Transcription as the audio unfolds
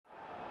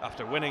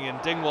After winning in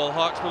Dingwall,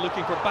 Hearts were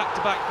looking for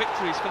back-to-back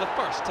victories for the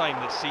first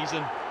time this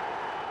season.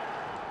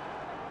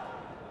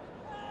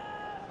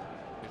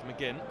 Here's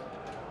McGinn.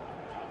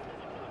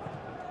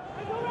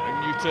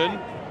 Now Newton.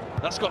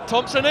 That's got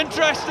Thompson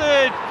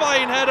interested.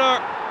 Fine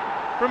header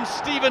from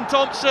Stephen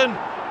Thompson.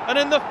 And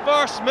in the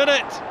first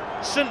minute,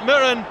 St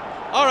Mirren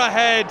are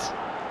ahead.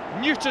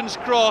 Newton's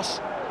cross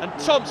and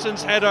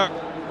Thompson's header.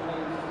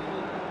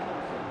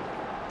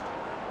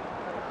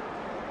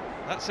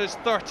 That's his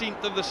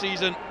 13th of the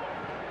season.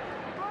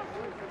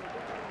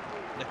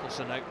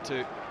 Nicholson out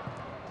to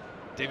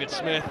David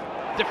Smith.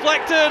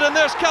 Deflected, and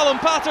there's Callum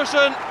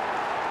Paterson.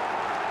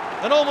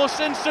 An almost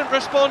instant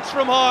response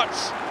from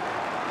Hearts.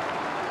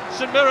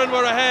 St Mirren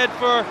were ahead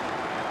for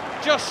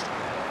just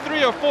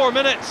 3 or 4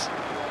 minutes.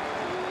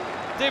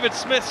 David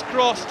Smith's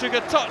cross took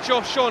a touch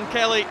off Sean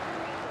Kelly,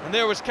 and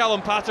there was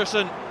Callum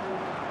Paterson.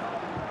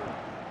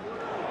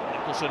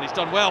 Nicholson, he's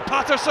done well.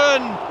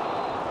 Paterson!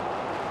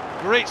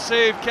 Great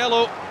save,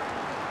 Kello,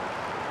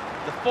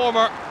 the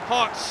former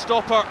Hearts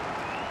stopper.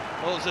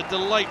 Well, it was a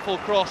delightful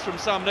cross from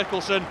Sam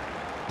Nicholson.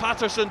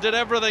 Paterson did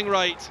everything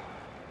right,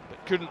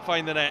 but couldn't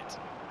find the net.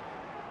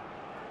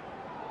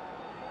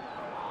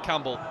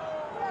 Campbell.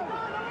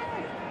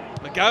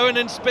 McGowan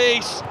in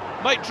space,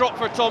 might drop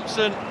for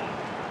Thompson.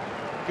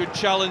 Good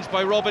challenge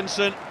by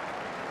Robinson.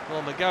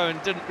 Well,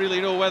 McGowan didn't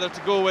really know whether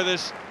to go with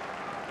his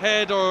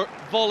head or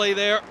volley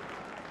there.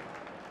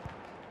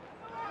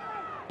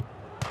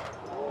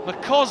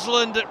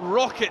 McAusland, it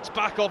rockets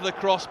back off the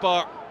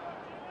crossbar.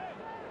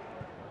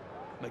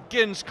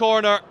 McGinn's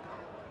corner.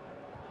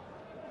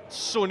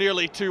 So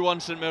nearly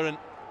 2-1 St Mirren.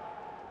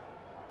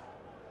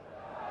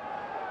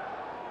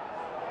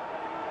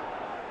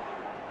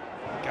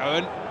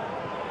 McGowan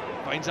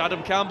finds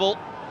Adam Campbell.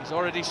 He's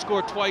already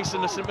scored twice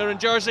in the St Mirren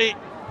jersey.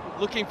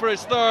 Looking for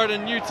his third,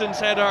 and Newton's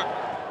header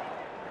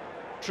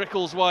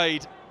trickles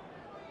wide.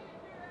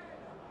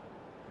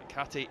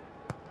 McCarthy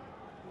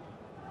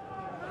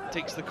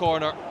takes the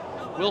corner.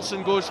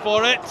 Wilson goes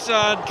for it,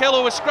 and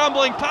Kello is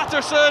scrambling.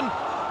 Paterson,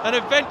 and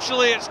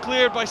eventually it's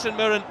cleared by St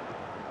Mirren.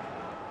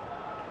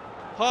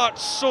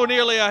 Hearts so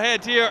nearly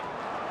ahead here.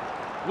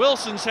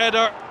 Wilson's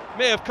header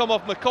may have come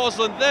off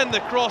McAusland, then the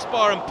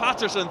crossbar, and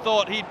Paterson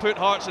thought he'd put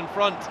Hearts in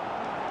front.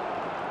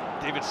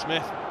 David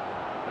Smith,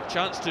 a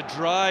chance to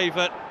drive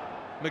at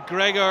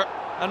McGregor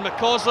and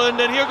McAusland,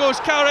 and here goes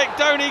Carrick,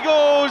 down he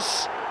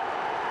goes.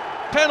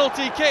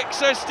 Penalty kick,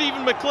 says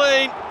Stephen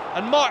McLean,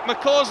 and Marc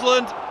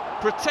McAusland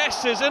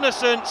protests his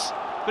innocence,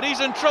 but he's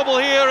in trouble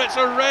here. It's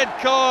a red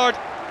card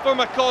for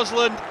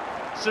McAusland.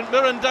 St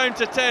Mirren down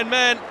to 10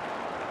 men.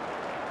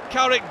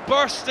 Carrick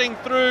bursting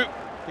through.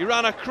 He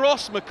ran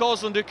across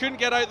McAusland, who couldn't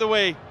get out the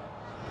way.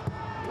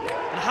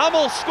 And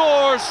Hamill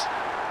scores.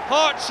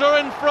 Hearts are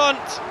in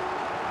front.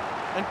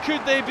 And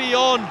could they be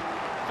on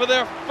for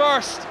their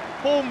first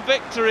home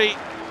victory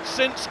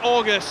since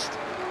August?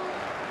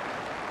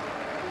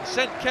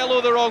 Sent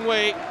Kello the wrong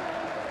way.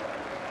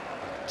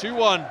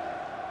 2-1.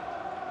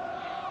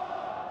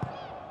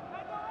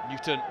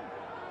 Newton.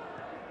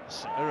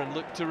 St Mirren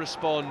look to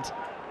respond.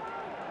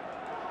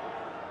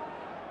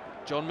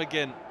 John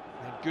McGinn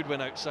had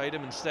Goodwin outside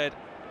him, instead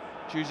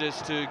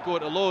chooses to go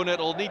it alone.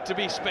 It'll need to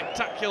be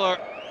spectacular,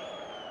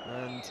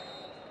 and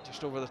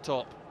just over the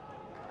top.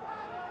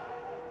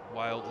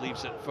 Wild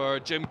leaves it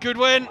for Jim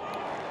Goodwin.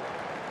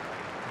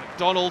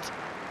 McDonald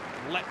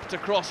leapt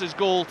across his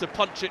goal to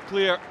punch it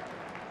clear.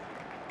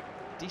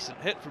 Decent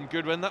hit from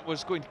Goodwin, that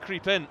was going to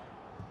creep in.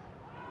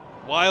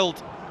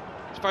 Wild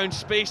has found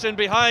space in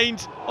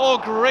behind. Oh,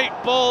 great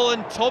ball,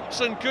 and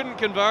Thompson couldn't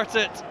convert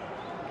it.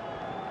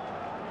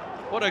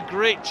 What a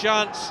great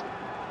chance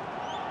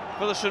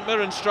for the St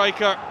Mirren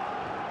striker.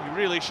 He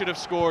really should have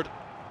scored.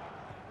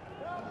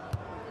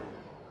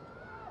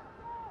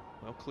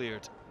 Well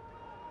cleared.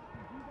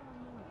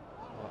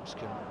 Hawks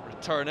can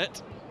return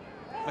it.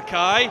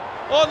 Mackay.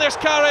 Oh, and there's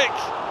Carrick.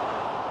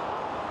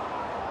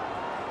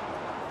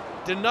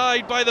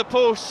 Denied by the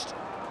post.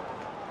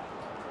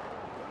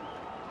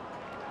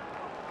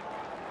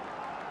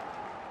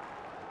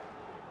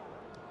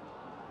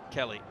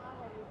 Kelly.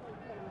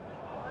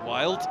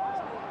 Wild.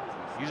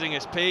 Using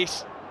his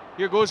pace.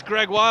 Here goes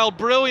Greg Wild,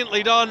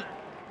 brilliantly done.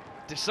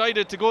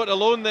 Decided to go it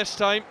alone this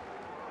time.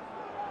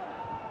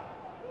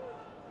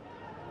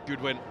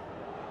 Goodwin.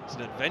 It's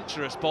an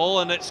adventurous ball,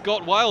 and it's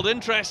got Wild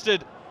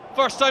interested.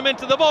 First time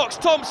into the box,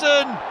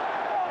 Thompson!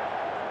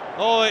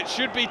 Oh, it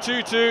should be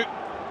 2-2.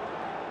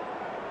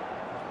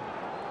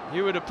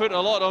 You would have put a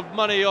lot of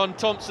money on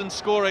Thompson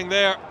scoring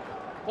there.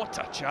 What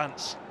a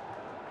chance.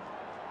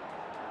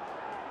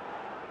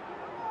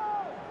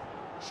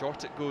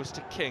 Short it goes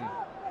to King.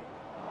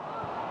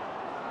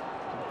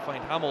 Couldn't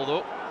find Hamill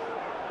though.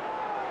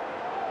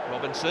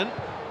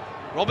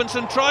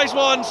 Robinson tries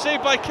one,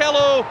 saved by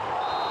Kello,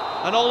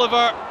 and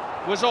Oliver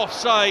was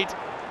offside.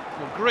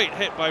 Well, great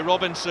hit by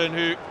Robinson,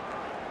 who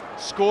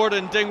scored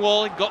in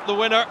Dingwall, got the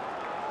winner.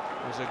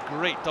 It was a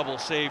great double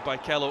save by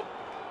Kello.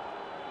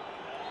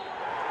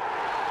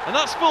 And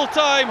that's full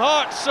time.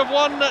 Hearts have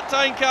won at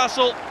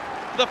Tynecastle,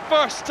 the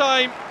first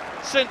time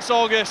since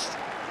August.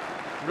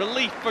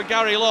 Relief for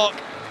Gary Locke.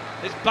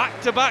 It's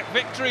back-to-back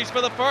victories for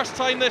the first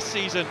time this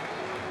season.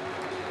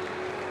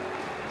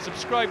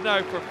 Subscribe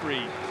now for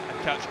free and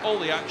catch all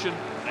the action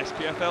on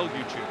SPFL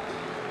YouTube.